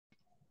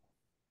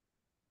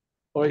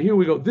All right, here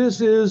we go. This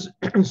is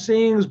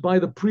sayings by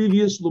the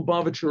previous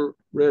Lubavitcher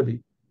Rebbe.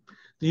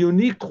 The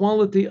unique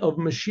quality of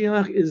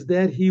Moshiach is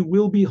that he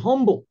will be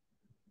humble.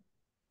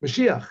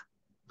 Moshiach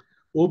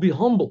will be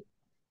humble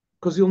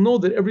because he'll know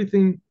that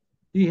everything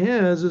he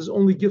has is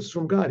only gifts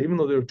from God, even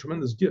though they're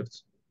tremendous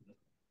gifts.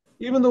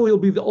 Even though he'll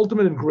be the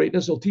ultimate in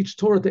greatness, he'll teach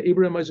Torah to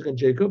Abraham, Isaac, and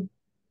Jacob.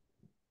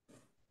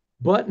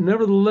 But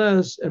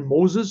nevertheless, and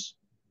Moses,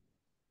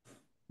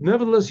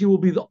 nevertheless, he will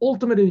be the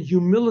ultimate in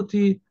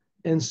humility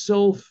and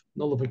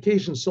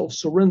self-nullification,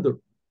 self-surrender,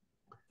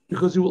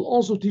 because he will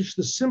also teach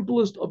the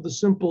simplest of the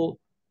simple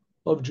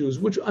of Jews,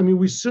 which, I mean,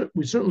 we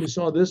certainly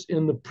saw this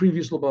in the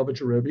previous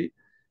Lubavitcher Rebbe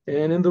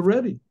and in the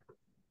Rebbe,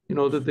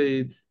 that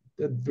they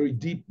had very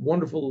deep,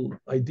 wonderful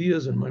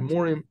ideas and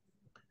memorim.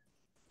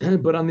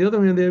 But on the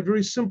other hand, they have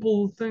very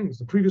simple things.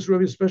 The previous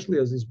Rebbe especially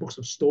has these books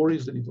of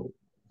stories that he told.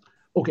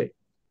 Okay,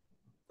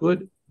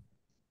 good.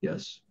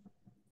 Yes.